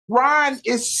Ron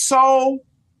is so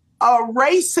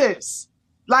racist.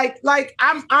 Like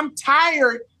I'm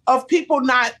tired of people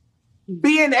not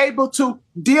being able to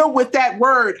deal with that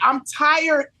word. I'm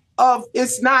tired of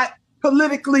it's not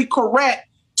politically correct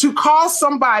to call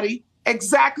somebody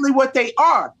exactly what they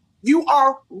are. You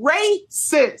are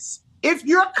racist. If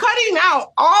you're cutting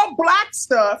out all black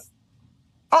stuff,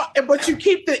 but you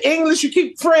keep the English, you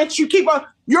keep French, you're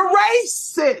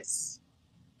racist.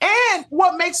 And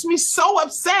what makes me so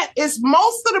upset is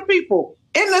most of the people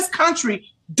in this country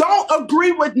don't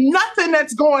agree with nothing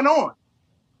that's going on.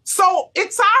 So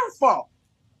it's our fault.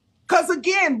 Because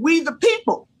again, we the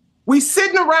people, we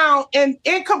sitting around and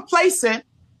incomplacent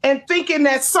and thinking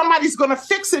that somebody's going to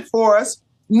fix it for us.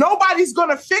 Nobody's going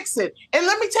to fix it. And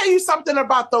let me tell you something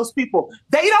about those people.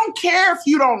 They don't care if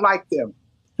you don't like them.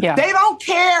 Yeah. They don't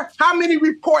care how many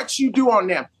reports you do on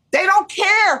them. They don't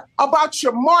care about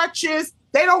your marches.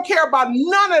 They don't care about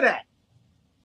none of that.